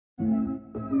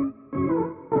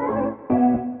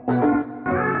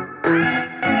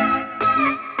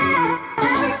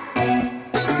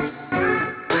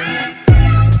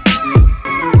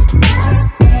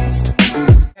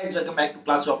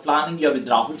planning. You're with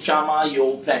Rahul Sharma, your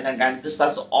friend and guide. This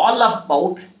class is all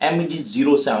about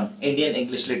MEG07 Indian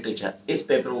English Literature. इस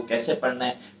paper को कैसे पढ़ना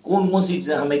है, कौन कौन सी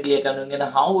चीजें हमें क्लियर करनी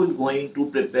होंगी, how we're going to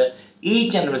prepare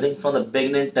each and everything from the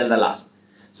beginning till the last.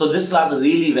 So this class is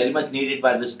really very much needed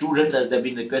by the students as they've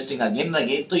been requesting again and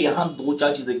again. तो यहाँ दो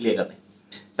चार चीजें clear करनी है.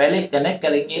 पहले connect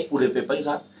करेंगे पूरे पेपर के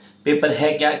साथ, पेपर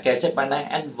है क्या, कैसे पढ़ना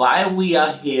है, and why we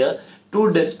are here to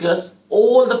discuss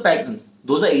all the pattern.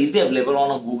 Those are easily available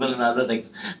on Google and other things.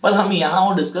 पर हम यहाँ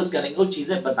और डिस्कस करेंगे और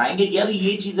चीजें बताएंगे कि यार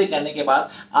ये चीजें करने के बाद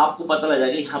आपको पता लग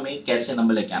जाएगा कि हमें कैसे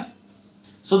नंबर लेके आने.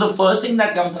 So the first thing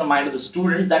that comes to the mind of the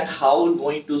student that how we're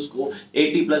going to score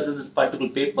 80 plus in this particular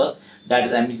paper, that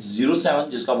is MEG07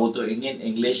 जिसका बोलते हो इंडियन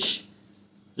इंग्लिश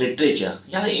लिटरेचर.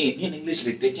 यार इंडियन इंग्लिश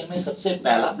लिटरेचर में सबसे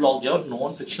पहला block जो है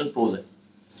non fictional pros है.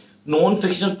 Non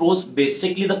fictional pros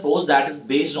basically the pros that is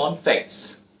based on facts.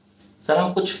 Sir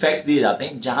हम कुछ फैक्ट्स दिए जाते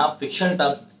हैं जहां फिक्शन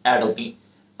टर्म्स ऐड होती हैं.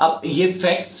 अब ये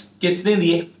फैक्ट्स किसने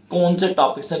दिए, कौन से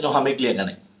टॉपिक्स हैं जो हमें क्लियर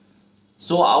करें.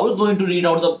 So I was going to read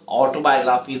out the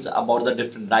autobiographies about the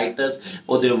different writers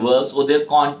or their works or their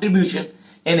contribution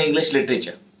in English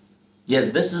literature. Yes,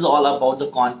 this is all about the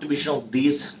contribution of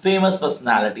these famous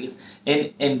personalities in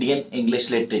Indian English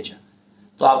literature.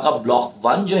 तो आपका block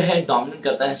 1 जो है dominate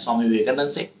करता है स्वामी विवेकानंद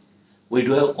से. We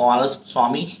do have Kumar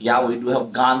स्वामी या we do have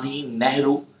Gandhi,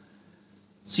 Nehru,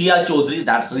 C.R. Chaudhary.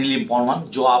 That's really important one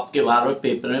जो आपके बार बार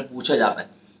पेपर में पूछा जाता है.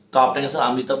 तो आपने कहा सर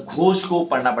अमिताभ घोष को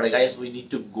पढ़ना पड़ेगा. Yes we need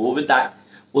to go with that.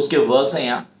 उसके वर्क्स हैं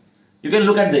यहाँ. You can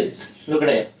look at this, look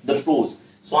at the pros.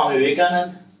 Swami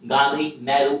Vivekananda, Gandhi,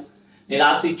 Nehru,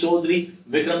 निरासी Chaudhary,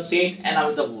 Vikram Seth and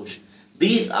Amitabh Ghosh.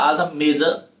 These are the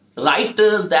major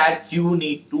writers that you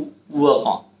need to work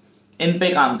on. इन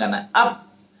पे काम करना है. अब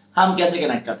हम कैसे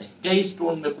कनेक्ट करते हैं. कई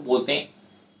स्टूडेंट मेरे को बोलते हैं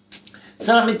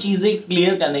सर हमें चीजें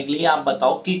क्लियर करने के लिए आप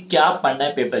बताओ कि क्या पढ़ना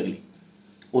है पेपर के लिए.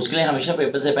 उसके लिए हमेशा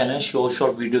पेपर से पहले मैं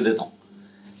शॉर्ट वीडियो देता हूँ.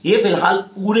 ये फिलहाल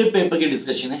पूरे पेपर की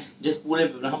डिस्कशन है जिस पूरे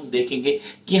पेपर में हम देखेंगे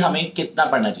कि हमें कितना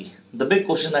पढ़ना चाहिए. The big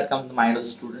question that comes to mind of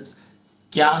students,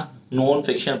 क्या नॉन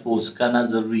फिक्शन प्रोज करना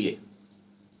जरूरी है.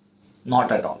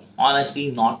 Not at all, honestly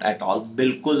not at all,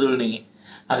 बिल्कुल जरूरी नहीं है.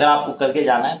 अगर आपको करके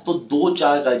जाना है तो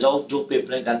 2-4 कर जाओ जो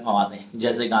पेपर में कन्फर्म आते हैं.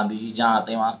 जैसे गांधी जी जहाँ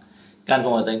आते हैं वहाँ कन्फर्म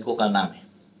होता है इनको करना है.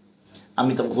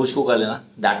 अमिताभ घोष को कर लेना,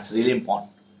 दैट्स रियली इंपॉर्टेंट.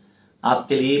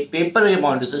 आपके लिए पेपर के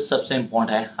पॉइंट से सबसे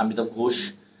इंपॉर्टेंट है अमिताभ घोष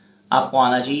आपको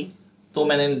आना चाहिए. तो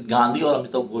मैंने गांधी और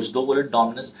अमिताभ घोष दो बोले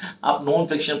डोमिनेंस. आप नॉन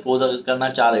फिक्शन प्रोज अगर करना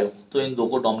चाह रहे हो तो इन दो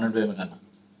को डोमिनेंट वे में करना.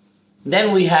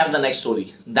 Then we have the next story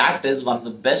that is one of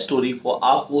the best story for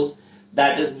our course,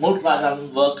 that is मुल्क राज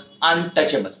आनंद वर्क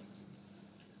अनटचेबल.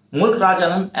 मुल्क राज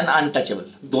आनंद एंड अनटचेबल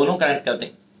दोनों कनेक्ट करते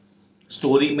हैं.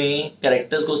 स्टोरी में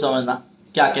कैरेक्टर्स को समझना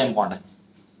क्या क्या इंपॉर्टेंट है.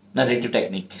 नरेटिव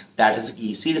टेक्निक दैट इज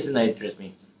की, सीरियसली नरेटिव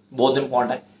टेक्निक बहुत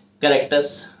इंपॉर्टेंट है. कैरेक्टर्स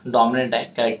डोमिनेंट है,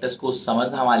 कैरेक्टर्स को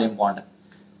समझना हमारे इंपॉर्टेंट है.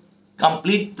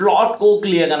 कंप्लीट प्लॉट को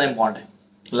क्लियर करना इंपॉर्टेंट है.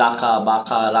 लाखा,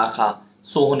 बाखा, राखा,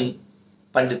 सोहनी,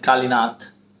 पंडित Kalinath.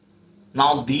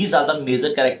 Now these are the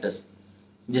major characters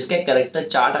जिसके कैरेक्टर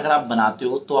चार्ट अगर आप बनाते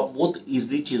हो तो आप बहुत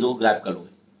इजीली चीज़ों को ग्रैब कर लोगे.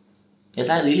 Yes,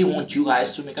 I really want you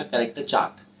guys to make a character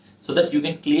chart so that you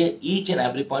can clear each and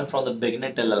every point from the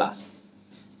beginning till the last.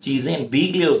 चीज़ें भी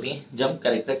क्लियर होती हैं जब हम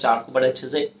कैरेक्टर चार्ट को बड़े अच्छे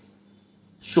से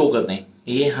शो करते हैं.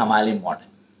 ये हमारे लिए इम्पॉर्टेंट है.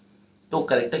 तो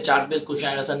कैरेक्टर चार्ट बेस्ड क्वेश्चन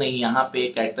आएगा सर नहीं यहाँ पे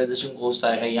कैरेक्टराइजेशन कोस्ट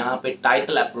आएगा, यहाँ पे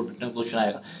टाइटल एप्रोप्रिएट क्वेश्चन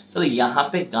आएगा. सर यहाँ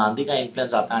पे गांधी का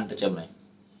इन्फ्लुएंस आता है अनटचेबल में.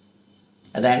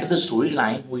 At the end of the story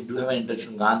line we do have an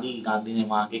introduction. Gandhi ने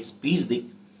वहाँ एक स्पीच दी.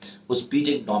 वो स्पीच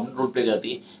एक डोमिनेंट रोल प्ले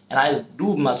करती है. And I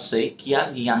do must say कि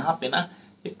यार यहाँ पे ना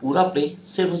ये पूरा प्ले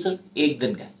सिर्फ और सिर्फ एक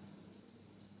दिन का है.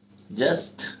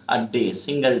 Just a day,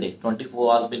 single day, 24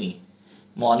 hours भी नहीं.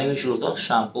 मॉर्निंग में शुरू होता है,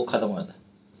 शाम को खत्म हो जाता है.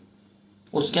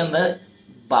 उसके अंदर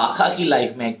बाखा की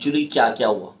लाइफ में एक्चुअली क्या क्या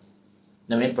हुआ,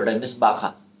 द मेन प्रोटैगनिस्ट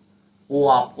बाखा, वो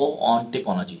आपको ऑन टिप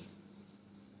होना चाहिए.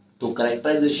 तो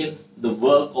कैरेक्टराइजेशन द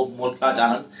वर्क ऑफ मुल्क राज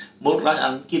आनंद. मुल्क राज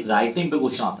आनंद की राइटिंग पे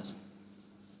क्वेश्चन आता है.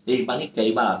 एक बार नहीं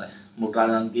कई बार आता है. मुल्क राज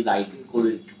आनंद की राइटिंग को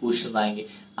क्वेश्चन आएंगे.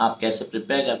 आप कैसे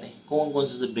प्रिपेयर करते हैं, कौन कौन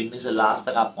से बिगनिंग से लास्ट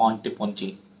तक आप ऑन टिप होनी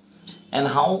चाहिए. And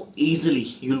how easily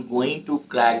you're going to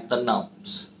crack the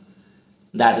numbers.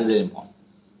 That is very important.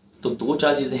 तो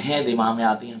 2-4 चीज़ें हैं दिमाग में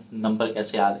आती हैं. नंबर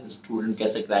कैसे आते हैं, स्टूडेंट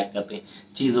कैसे क्रैक करते हैं,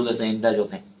 चीज़ों कैसे इंडल्ज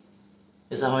होते हैं,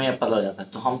 ये सब हमें पता लग जाता है.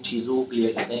 तो हम चीज़ों को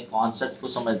क्लियर करते हैं, कॉन्सेप्ट को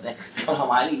समझते हैं और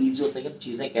हमारे लिए ईजी होता है कि हम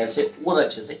चीज़ें कैसे और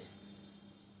अच्छे से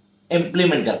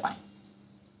इम्प्लीमेंट कर पाएँ.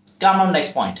 Come on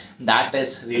next point. That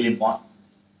is really important.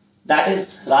 That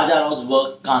is Raja Rao's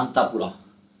work Kanthapura.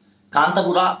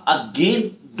 Kanthapura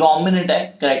again dominate है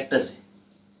कैरेक्टर से.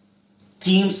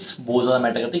 थीम्स बहुत ज़्यादा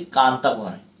मैटर करती है कांतापुरा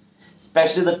में.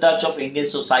 Specially the touch of Indian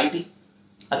society.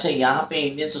 अच्छा यहाँ पे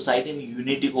इंडियन सोसाइटी में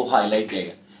यूनिटी को हाईलाइट किया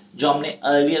गया. जो हमने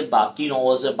अर्लियर बाकी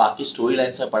नॉवेल्स है, बाकी स्टोरी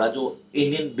लाइन्स में पढ़ा, जो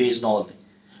इंडियन बेस्ड नॉवल थे,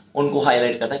 उनको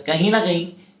हाईलाइट करता है। कहीं ना कहीं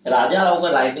राजा राव का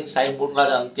राइटिंग स्टाइल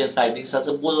मुर्तजा के राइटिंग स्टाइल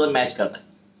से बहुत ज्यादा मैच करता है।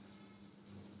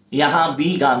 यहाँ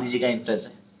भी गांधी जी का इंटरेस्ट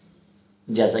है,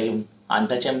 जैसा कि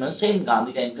अनटचेबल सेम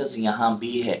गांधी का इंटरेस्ट यहाँ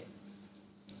भी है।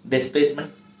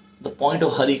 Displacement, the point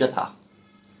of Hari कथा,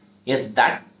 यस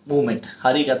दैट मूवमेंट,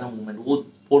 हरि कथा मूवमेंट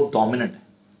वो डोमिनेंट है,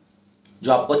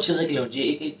 जो आपको अच्छे से क्लियर हो चाहिए।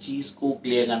 एक एक चीज को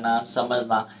क्लियर करना,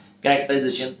 समझना,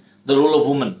 characterisation, the role of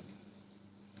woman,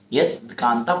 yes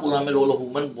Kanthapura में रोल ऑफ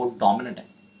वुमन बहुत डोमिनेंट है,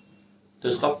 तो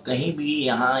इसको आप कहीं भी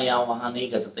यहाँ या वहाँ नहीं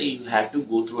कर सकते। You have to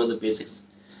go through the basics,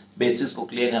 basics को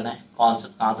क्लियर करना है,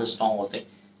 कॉन्सेप्ट कहाँ से स्ट्रॉन्ग होते हैं,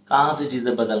 कहाँ से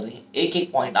चीज़ें बदल रही हैं, एक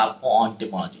एक पॉइंट आपको ऑन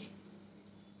टिप होना चाहिए।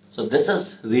 So this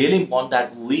is really important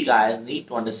that we guys need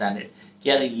to understand it कि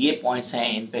यार ये पॉइंट्स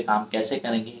हैं, इन पे काम कैसे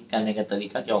करेंगे, करने का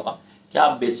तरीका क्या होगा, क्या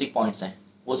बेसिक पॉइंट्स हैं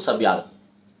वो सब याद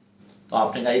रखो। तो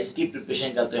आपने कहा इसकी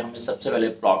प्रिपरेशन करते हुए हमें सबसे पहले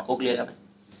प्लॉट को क्लियर करना है,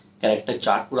 कैरेक्टर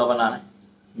चार्ट पूरा बनाना है,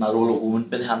 ना रोल ऑफ वुमन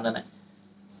पे ध्यान देना है,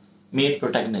 मेन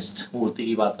प्रोटैगनिस्ट मूर्ति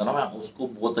की बात कर रहा हूँ मैं, उसको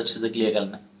बहुत अच्छे से क्लियर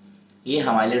करना है। ये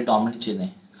हमारे लिए डोमिनेंट चीज़ें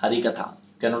हैं। हरी कथा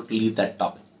can not leave that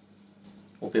topic,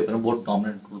 वो पेपर में बहुत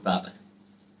डोमिनेंट रूल पे आता है।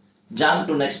 Jump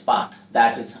to next part,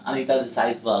 that is Anita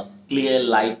देसाई's work clear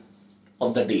light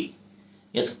of the day.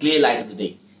 Yes, clear light of the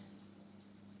day,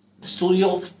 the story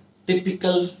of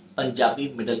typical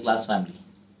Punjabi middle class family.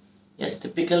 Yes,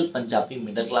 typical Punjabi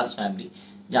middle class family,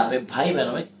 जहाँ पे भाई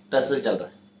बहनों में tussle चल रहा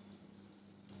है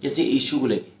किसी issue को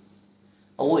लेके,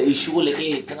 और वो इशू को लेके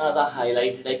इतना ज़्यादा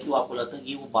हाईलाइटेड है कि वो आपको लगता है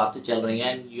कि वो बातें चल रही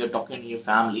हैं and you are talking your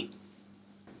family,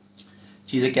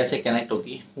 चीज़ें कैसे कनेक्ट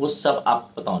होती है वो सब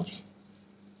आपको पता होना चाहिए।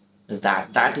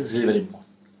 That is really very important.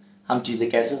 हम चीज़ें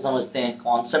कैसे समझते हैं,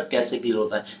 कॉन्सेप्ट कैसे क्लियर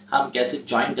होता है, हम कैसे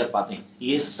ज्वाइन कर पाते हैं,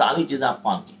 ये सारी चीज़ें आपको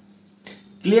आनी चाहिए।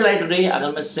 क्लियर लाइट टुडे,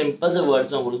 अगर मैं सिंपल से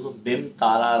वर्ड्स में बोलूँ तो बिम,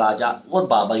 तारा, राजा और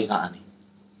बाबा की कहानी।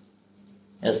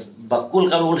 यस, बकुल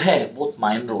का रोल है, बहुत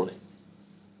माइनर रोल है।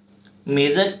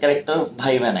 मेजर कैरेक्टर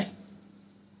भाई बहन है।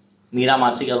 मीरा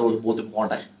मासी का रोल बहुत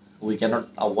इंपॉर्टेंट है, we can not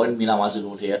avoid Meera मासी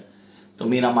रोल हेयर। तो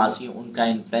मीरा मासी, उनका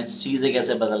इन्फ्लुएंस, चीज़ें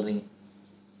कैसे बदल रही हैं,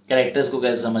 कैरेक्टर्स को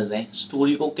कैसे समझ रहे हैं,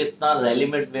 स्टोरी को कितना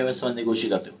रेलिवेंट वे में समझने की कोशिश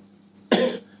करते हो।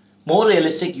 More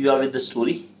realistic you are with the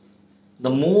story, the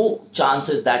more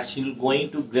chances that you going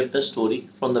to grip the story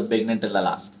from the beginning till the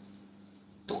last.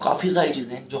 तो काफ़ी सारी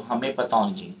चीज़ें हैं जो हमें पता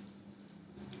होनी चाहिए।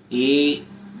 ये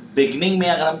बिगनिंग में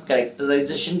अगर हम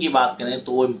कैरेक्टराइजेशन की बात करें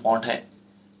तो वो इम्पॉर्टेंट है,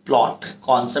 प्लॉट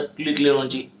कॉन्सेप्ट क्लियर होना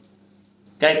चाहिए।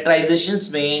 कैरेक्टराइजेशंस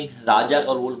में राजा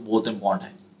का रोल बहुत इंपॉर्टेंट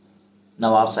है,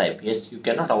 नवाब साहब, yes you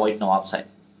can not avoid नवाब साहब,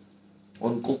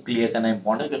 उनको क्लियर करना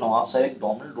इंपॉर्टेंट है कि नवाब साहब एक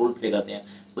डोमिनेंट रोल प्ले करते हैं,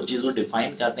 वो चीज़ को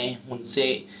डिफाइन करते हैं, उनसे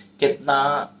कितना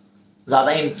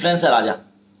ज़्यादा इन्फ्लुएंस है राजा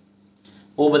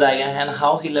वो बताया गया है। And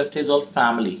how he left his all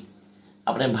family,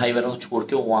 अपने भाई बहनों को छोड़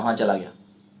के वो वहाँ चला गया।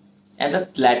 And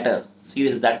that letter,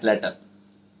 serious that letter,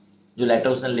 जो लेटर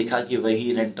उसने लिखा कि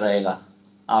वही रेंट रहेगा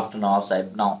आफ्टर नवाब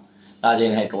साहब now Raja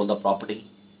inherit all the property,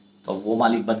 तो वो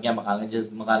मालिक बन गया मकान में, जिस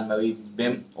मकान में अभी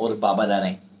बिम और बाबा रह रहे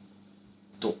हैं।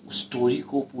 तो उस स्टोरी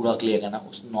को पूरा क्लियर करना,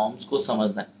 उस नॉर्म्स को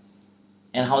समझना,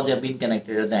 and how they have been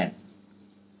connected at the end,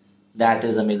 that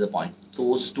is a major point.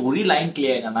 तो स्टोरी लाइन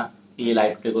क्लियर करना, ये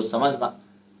लाइट को समझना,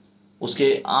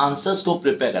 उसके आंसर्स को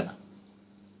प्रिपेयर करना,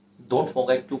 don't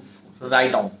forget to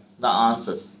write down the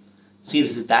answers,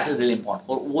 seriously that is really important.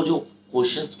 और वो जो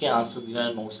क्वेश्चंस के आंसर दिए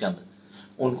हैं नोट्स के अंदर,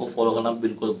 उनको फॉलो करना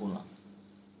बिल्कुल भूलना,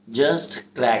 just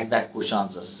crack that question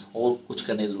answers, और कुछ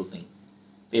करने की जरूरत नहीं,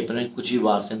 पेपर में कुछ भी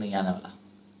बाहर से नहीं आने वाला।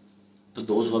 तो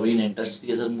दोस्त अभी इंटरेस्ट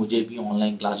कि सर मुझे भी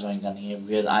ऑनलाइन क्लास ज्वाइन करनी है,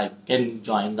 where I can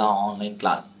join the online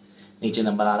class, नीचे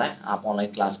नंबर आ रहा है, आप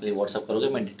ऑनलाइन क्लास के लिए व्हाट्सअप करोगे,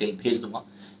 मैं डिटेल भेज दूंगा,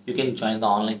 you can join the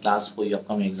online class for your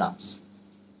upcoming exams.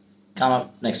 Come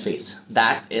up next phase,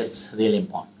 that is really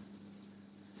important.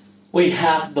 We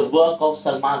have the work of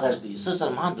Salman Rushdie. Sir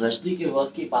Salman Rushdie के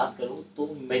वर्क की बात करूँ तो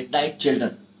midnight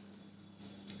children,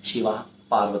 Shiva,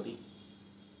 Parvati,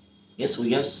 yes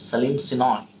we have Salim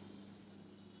सिनॉय,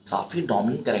 काफ़ी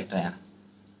dominant character है।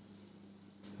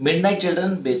 Midnight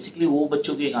children basically वो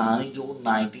बच्चों की कहानी जो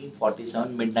 1947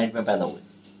 मिडनाइट में पैदा हुए।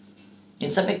 इन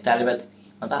सब एक तालिबात थी,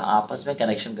 मतलब आपस में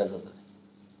कनेक्शन कर सकते थे,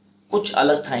 कुछ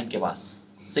अलग था इनके पास,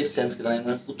 सिक्स सेंस के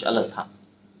तरह कुछ अलग था।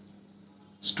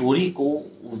 स्टोरी को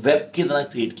वेब की तरह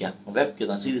क्रिएट किया, वेब की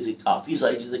तरह सीरीज, काफ़ी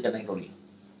सारी चीज़ें कनेक्ट हो रही हैं,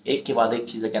 एक के बाद एक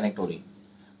चीज़ें कनेक्ट हो रही हैं।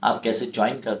 आप कैसे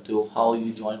ज्वाइन करते हो, how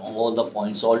you join all the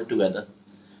points all together,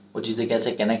 वो चीज़ें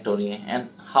कैसे कनेक्ट हो रही हैं, and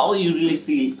how you really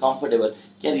feel comfortable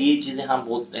कि यार ये चीज़ें हाँ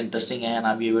बहुत इंटरेस्टिंग है and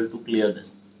I be able to clear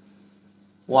this,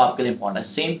 वो आपके लिए इंपॉर्टेंट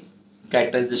है। सेम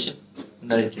कैरेक्टराइजेशन,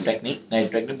 नरेटिव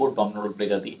टेक्निक बहुत डोमिनेंट रोल प्ले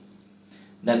करती है।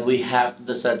 Then we have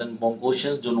the certain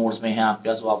question जो नोट्स में हैं आपके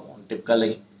पास, वो आप टिप कर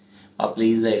लेंगे, और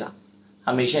प्लीज़ रहेगा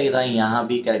हमेशा की तरह यहाँ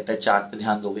भी कैरेक्टर चार्ट पे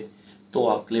ध्यान दोगे तो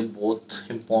आपके लिए बहुत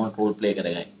इंपॉर्टेंट रोल प्ले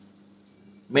करेगा।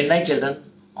 Midnight children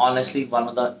honestly one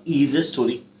of the easiest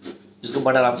story जिसको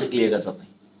बड़ा आराम से क्लियर कर सकते हैं।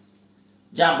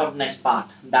 Jump up next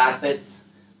part that is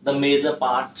the major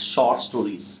part short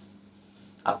stories.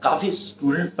 अब काफ़ी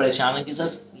स्टूडेंट परेशान है कि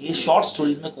सर ये शॉर्ट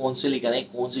स्टोरीज में कौन सी लिखें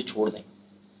कौन सी छोड़ दें,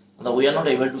 मतलब we are not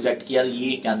able to get कि यार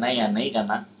ये करना है या नहीं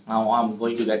करना। Now I am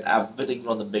going to get everything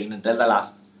from the beginning till the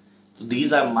last. तो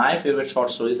these are my favourite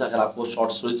short stories. अगर आपको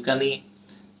शॉर्ट स्टोरीज करनी है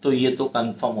तो ये तो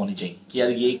कंफर्म होनी चाहिए कि यार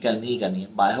ये करनी ही करनी है,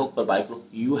 बाय हुक और by crook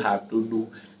you have to do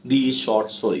these short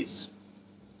stories.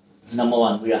 Number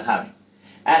 1 we are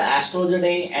having an astrologer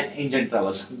day and engine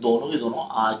travels. दोनों के दोनों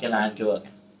आर के नायन के वर्क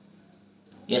हैं।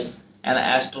 Yes an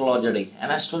astrologer day,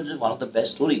 an astrologer one of the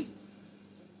best story.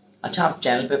 अच्छा आप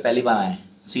channel पे पहली बार आए हैं,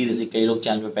 सीरियसली कई लोग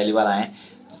चैनल पे पहली बार आए हैं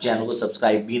तो चैनल को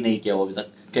सब्सक्राइब भी नहीं किया वो अभी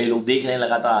तक। कई लोग देख रहे हैं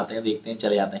लगातार आते हैं देखते हैं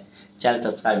चले जाते हैं, चैनल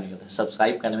सब्सक्राइब नहीं करते।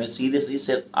 सब्सक्राइब करने में सीरियसली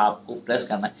सिर्फ आपको प्रेस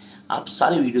करना है, आप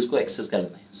सारी वीडियोस को एक्सेस कर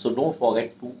लेना है। So don't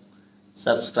forget to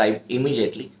subscribe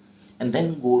immediately and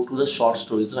then go to the short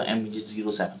stories of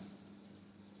MG07।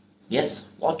 Yes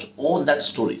watch all that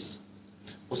stories.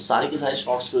 उस सारी की सारी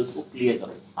शॉर्ट स्टोरीज को क्लियर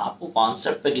करो, आपको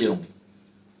कॉन्सेप्ट पे क्लियर होंगे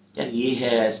यार ये है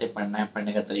ऐसे पढ़ना है,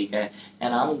 पढ़ने का तरीका है।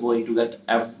 And I am going to get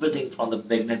everything from the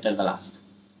beginning till the last.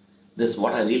 This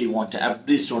what I really want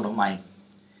every student of mine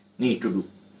need to do.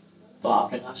 तो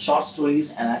आपने कहा short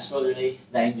stories and astrology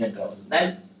the engine travel,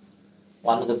 then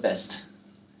one of the best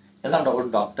is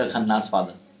doctor खन्ना's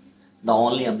father, the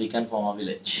only American from a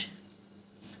village.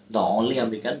 The only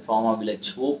American from a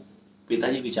village. वो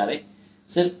पिताजी बेचारे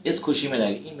सिर्फ इस खुशी में रह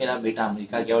गए कि मेरा बेटा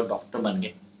अमेरिका गया और डॉक्टर बन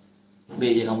गए,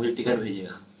 भेजेगा मुझे टिकट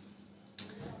भेजेगा।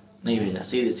 नहीं भेजा,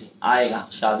 सीरियसली आएगा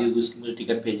शादी होगी उसकी मुझे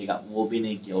टिकट भेजेगा, वो भी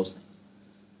नहीं किया उसने।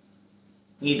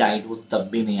 ही डाइट, वो तब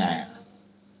भी नहीं आया।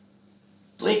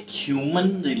 तो एक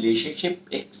ह्यूमन रिलेशनशिप,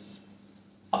 एक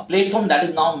platform that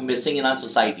is now missing in our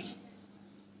society,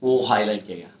 वो हाईलाइट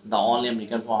किया गया। The only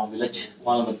American from village,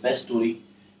 one of the best story.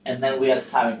 And then we are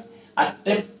having a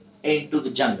trip into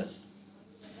the jungle,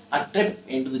 a trip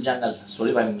into the jungle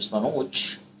story by miss Manoj.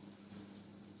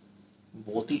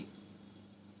 बहुत ही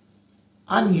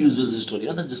unusual story,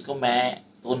 मतलब जिसको मैं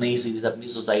तो नहीं series अपनी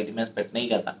society में expect नहीं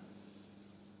करता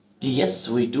कि yes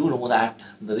we do know that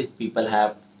the rich people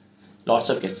have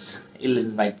lots of kids,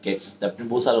 eligible kids, अपने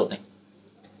बहुत सारे होते हैं,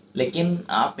 लेकिन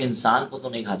आप इंसान को तो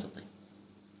नहीं खा सकते।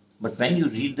 But when you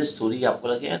read this story आपको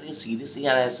लगे यार ये सीरियसली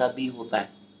यार ऐसा भी होता है,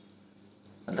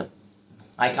 मतलब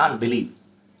I can't believe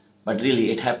but really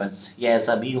it happens. ये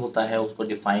ऐसा भी होता है, उसको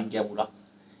डिफाइन किया, पूरा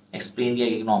एक्सप्लेन किया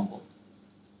एक नॉर्म को।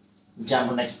 Jump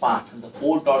to next part. The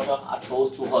fourth daughter are close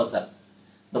to herself.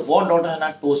 The fourth daughter है ना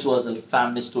close to herself.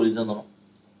 Family stories हैं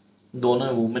दोनों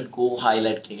वुमेन को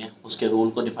हाईलाइट किया गया, उसके रोल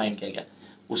को डिफाइन किया गया,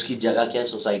 उसकी जगह क्या है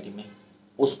सोसाइटी में,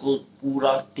 उसको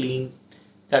पूरा क्लीन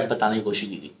कट बताने की कोशिश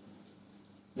की गई।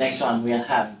 Next one we are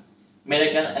having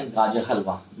miracle and गाजर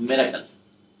हलवा। Miracle,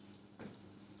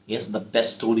 yes, the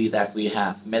best story that we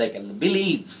have. Miracle, the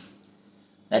belief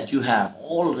that you have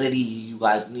already, you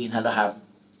guys need to have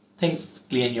things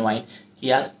clear in your mind कि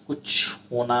यार कुछ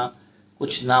होना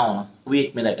कुछ ना होना वो भी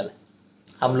एक मिरेकल है।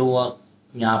 हम लोग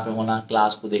यहाँ पे होना,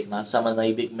 क्लास को देखना, समझना,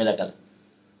 ये भी एक मिरेकल है।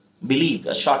 Believe,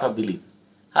 a short of believe,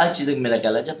 हर चीज़ एक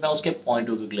मिरेकल है जब मैं उसके पॉइंट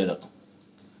ऑफ व्यू क्लियर करता हूँ।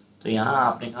 तो यहाँ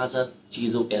आपने कहा सर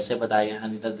चीज़ों कैसे बताया,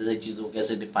 अनिता जैसे चीज़ों को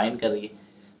कैसे डिफाइन कर रही है,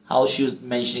 how she is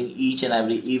mentioning each and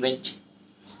every event.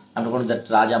 I am not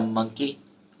that Raja monkey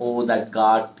और दैट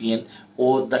गार्ड पीएन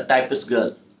और द टाइपिस्ट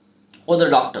गर्ल और द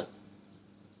डॉक्टर,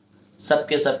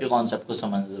 सबके सबके कॉन्सेप्ट को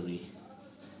समझना जरूरी है।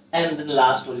 And then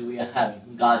last story we are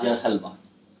having गाजर हलवा।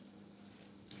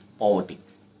 पॉवर्टी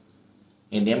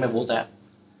इंडिया में बहुत है,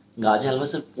 गाजर हलवा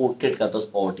सिर्फ पोर्ट्रेट करता है उस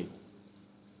पॉवर्टी को।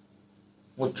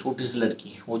 वो छोटी सी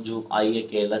लड़की वो जो आई है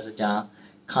केरला से, जहाँ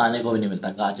खाने को भी नहीं मिलता,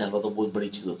 गाजर हलवा तो बहुत बड़ी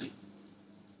चीज़ होती।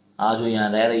 आज वो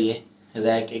यहाँ रह रही है,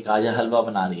 रह के गाजर हलवा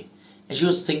बना रही है। And she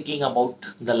was thinking about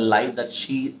the life that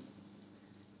she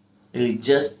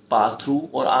just pass through,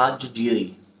 और आज जो जी रही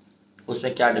है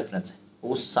उसमें क्या डिफरेंस है,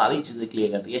 वो सारी चीज़ें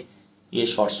क्लियर करती है ये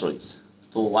शॉर्ट स्टोरीज।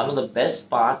 तो one of the best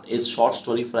part is short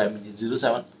story for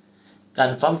MG07।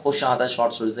 Confirm question आता है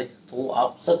शॉर्ट स्टोरी से, तो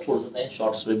आप सब छोड़ सकते हैं,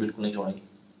 शॉर्ट स्टोरी बिल्कुल नहीं छोड़ेंगे।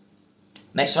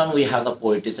 Next one we have the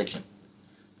poetry section.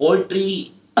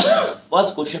 Poetry,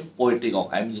 first question poetry का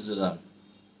MG07।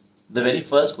 The very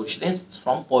first question is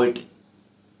from poetry.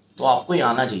 तो आपको ये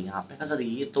आना चाहिए। आपने कहा सर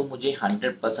ये तो मुझे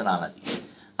 100% आना चाहिए,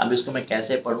 अब इसको मैं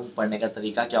कैसे पढ़ूँ, पढ़ने का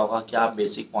तरीका क्या होगा, क्या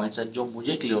बेसिक पॉइंट्स हैं जो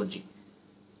मुझे क्लियर हो जी।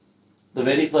 The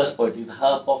very first poetry, the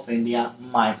harp of India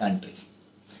my country.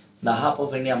 The harp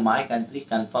of India my country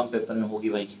confirm paper में होगी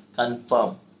भाई,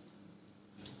 कंफर्म।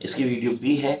 इसकी वीडियो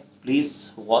भी है,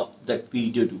 please watch that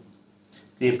video to.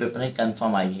 ये पेपर में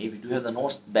कन्फर्म आई है। If you have the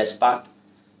notes, best part,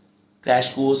 crash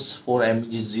course for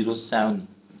MG07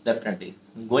 definitely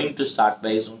going to start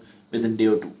very soon, within day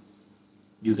or two.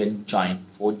 You can join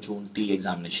for June T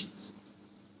examinations.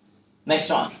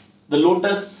 Next one, the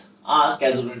lotus are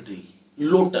casual tree.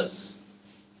 Lotus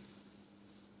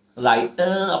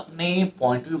writer अपने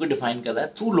point view को define कर रहा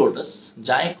है through lotus.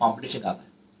 जहाँ एक competition आता है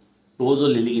रोज और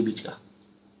लिली के बीच का,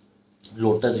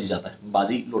 लोटस जीत जाता है,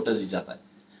 बाजी लोटस जीत जाता है,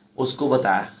 उसको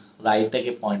बताया, राइटर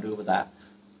के पॉइंट व्यू बताया,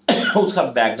 उसका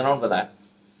बैकग्राउंड बताया,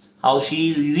 how she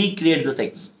recreate the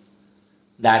things,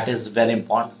 that is very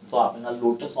important. तो आपने कहा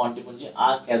lotus ऑन्टिपुंजे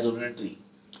are casual tree,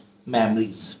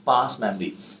 memories, past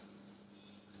memories.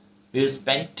 You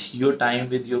spent your time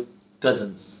with your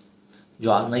cousins,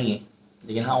 जो आज नहीं है,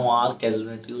 लेकिन हाँ वहाँ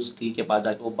कैजुअल ट्री, उस ट्री के पास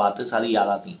जाके वो बातें सारी याद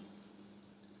आती,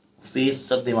 फेस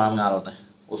सब दिमाग में आ रहा होता है,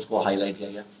 उसको हाईलाइट किया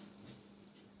गया।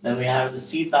 Then we have the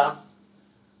Sita,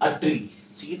 a tree.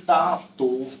 Sita तो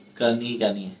करनी ही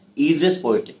करनी है, easiest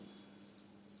poetry.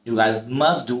 You guys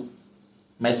must do.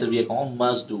 मैं सिर्फ ये कहूँ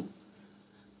must do.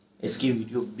 इसकी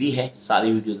वीडियो भी है,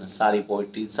 सारी वीडियोस हैं, सारी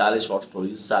पोइट्री, सारे शॉर्ट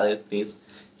स्टोरीज, सारे प्लेस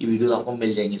की वीडियोस आपको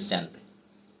मिल जाएंगी इस चैनल पे।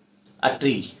 A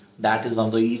tree, that is one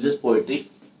of the easiest poetry.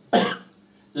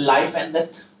 Life and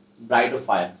Death, Bride of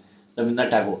Fire, Rabindranath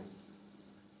Tagore.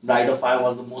 Bride of Fire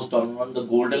was the most dominant one. The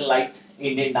Golden Light,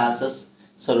 Indian dancers,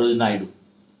 Saroj Naidu.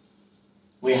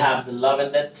 We have the Love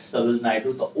and Death, Saroj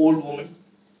Naidu. The Old Woman,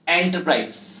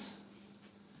 Enterprise.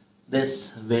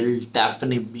 This will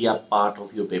definitely be a part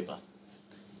of your paper.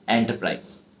 Enterprise.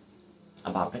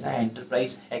 अब आपने कहा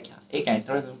enterprise है क्या? एक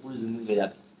enterprise में पूरी जिंदगी ले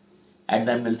जाती है, एट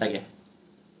टाइम मिलता क्या है?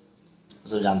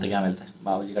 सब जानते क्या मिलता है?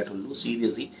 बाबूजी का ठुल्लू।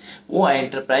 सीरियसली वो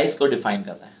एंटरप्राइज को डिफाइन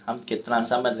करता है, हम कितना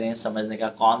समझ रहे हैं, समझने का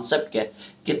कॉन्सेप्ट क्या है,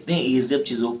 कितने ईजी आप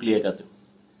चीज़ों को क्लियर करते हो,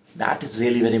 that is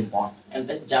really very important. And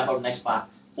then jump out next part,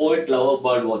 poet, lover,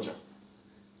 bird watcher,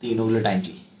 तीनों के लिए टाइम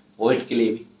चाहिए। पोएट के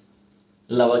लिए भी,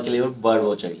 लवर के लिए भी, बर्ड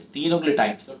वॉचर के लिए, तीनों के लिए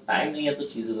टाइम चाहिए। टाइम नहीं है तो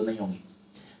चीज़ें तो नहीं होंगी।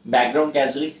 Background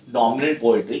casually, dominant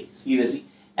poetry, seriously,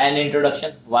 and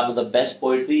introduction, one of the best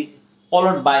poetry,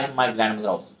 followed by my grand mother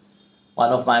house, one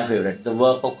of my favourite, the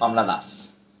work of कमला दास।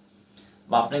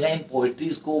 आपने कहा इन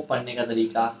पोइट्रीज को पढ़ने का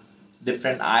तरीका,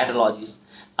 डिफरेंट आइडियोलॉजीज,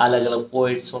 अलग अलग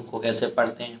पोइट्स उनको कैसे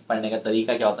पढ़ते हैं, पढ़ने का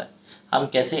तरीका क्या होता है, हम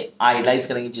कैसे आइडलाइज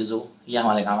करेंगे चीज़ों को, ये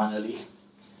हमारे काम आने वाली है।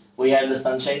 We have the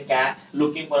sunshine cat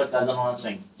looking for a cousin on a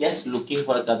swing. Yes, looking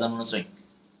for a cousin on a swing.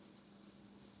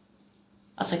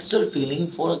 A sexual feeling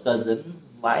for a cousin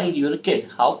while you're a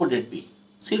kid. How could it be?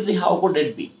 Seriously, how could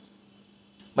it be?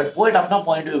 But poet अपना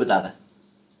point view बताता है,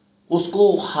 उसको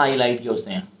highlight किया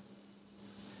उसने।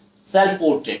 Self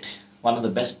portrait, one of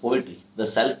the best poetry, the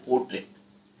self portrait.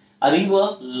 A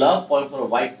river, love poem for a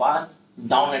white part,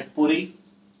 down eight Puri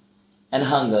and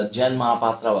hunger, Jain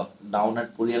Mohapatra work, down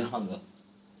eight Puri and hunger.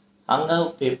 Hunger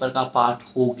paper का part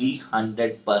होगी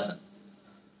 100%।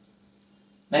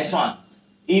 Next one,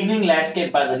 evening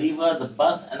landscape by the river, the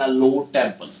bus and a low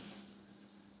temple.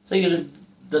 सो ये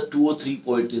the 2 or 3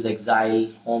 poetries,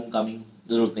 exile, home coming,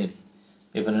 जरूरत नहीं थी,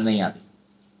 paper में नहीं आती।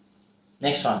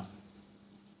 Next one,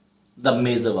 the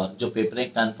major work, जो पेपर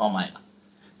में कन्फर्म आएगा,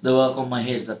 the work of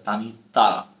Mahesh Dattani,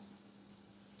 Tara.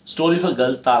 Story for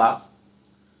girl Tara,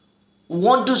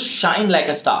 want to shine like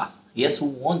a star, yes, who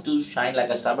want to shine like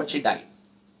a star, but she died,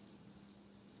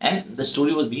 and the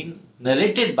story was being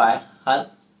narrated by her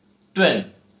twin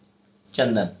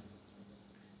Chandan.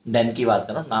 Dan की बात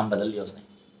करो, नाम बदल लिया उसने।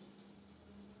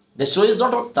 The story is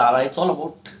not about Tara, it's all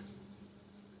about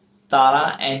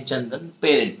Tara and Chandan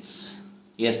parents.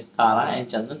 Yes, Tara and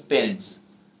Chandan parents,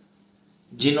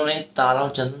 जिन्होंने तारा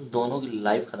और चंदन दोनों की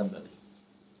लाइफ खत्म कर दी।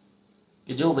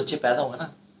 कि जो बच्चे पैदा हुए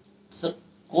ना, सर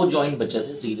को जॉइंट बच्चे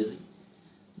थे सीरियसली,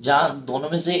 जहाँ दोनों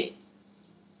में से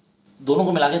दोनों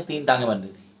को मिला के 3 टांगें बन रही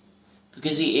थी, तो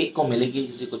किसी एक को मिलेगी,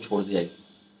 किसी को छोड़ दी जाएगी।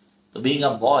 तो बीइंग अ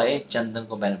बॉय, चंदन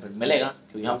को बेनिफिट मिलेगा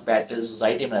क्योंकि हम पैट्रियल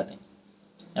सोसाइटी में रहते हैं।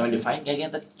 हमें डिफाइन किया गया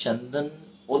था, चंदन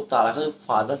और तारा का जो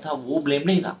फादर था वो ब्लेम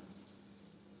नहीं था,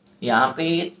 यहाँ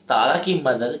पे तारा की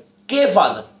मदर के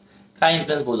फादर का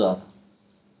इन्फ्लुएंस बहुत ज़्यादा था।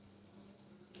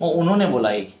 वो उन्होंने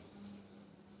बोला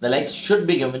the life should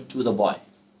be given to the boy.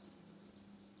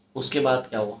 उसके बाद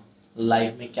क्या हुआ,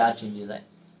 लाइफ में क्या चेंजेस आए,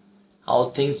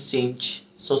 how things change,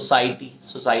 society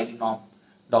norm.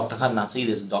 Doctor Khanna,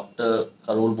 serious, doctor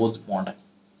का रोल बहुत इंपॉर्टेंट है।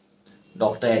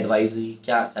 डॉक्टर एडवाइजरी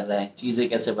क्या कर रहा है, चीज़ें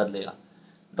कैसे बदलेगा,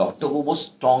 डॉक्टर को बहुत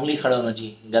स्ट्रांगली खड़ा होना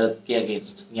चाहिए गलत के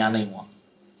अगेंस्ट। यहाँ नहीं हुआ,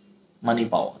 money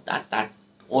power, that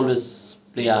always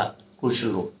play a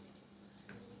crucial role.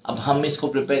 अब हम इसको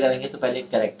प्रिपेयर करेंगे तो पहले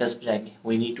कैरेक्टर्स पे जाएंगे।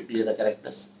 We need to clear the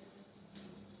characters,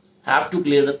 have to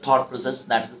clear the thought process,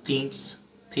 that is the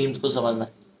themes को समझना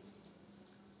है।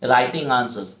 writing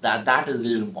answers, that is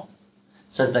really important,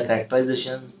 such the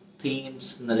characterization,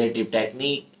 themes, narrative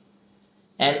technique,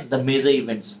 and the major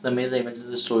events. The major events is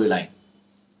the storyline.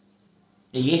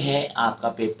 ये है आपका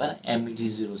paper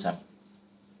MEG07।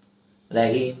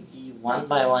 रह गई इनकी one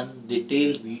by one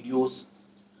detail videos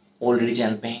already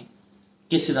channel पे हैं।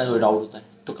 किसी तरह कोई डाउट होता है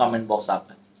तो कमेंट बॉक्स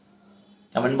आपका,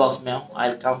 कमेंट बॉक्स में आओ,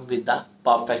 आई come with the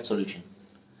perfect solution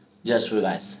just for you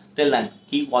guys. Till then,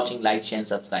 keep watching, like, share, and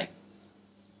subscribe.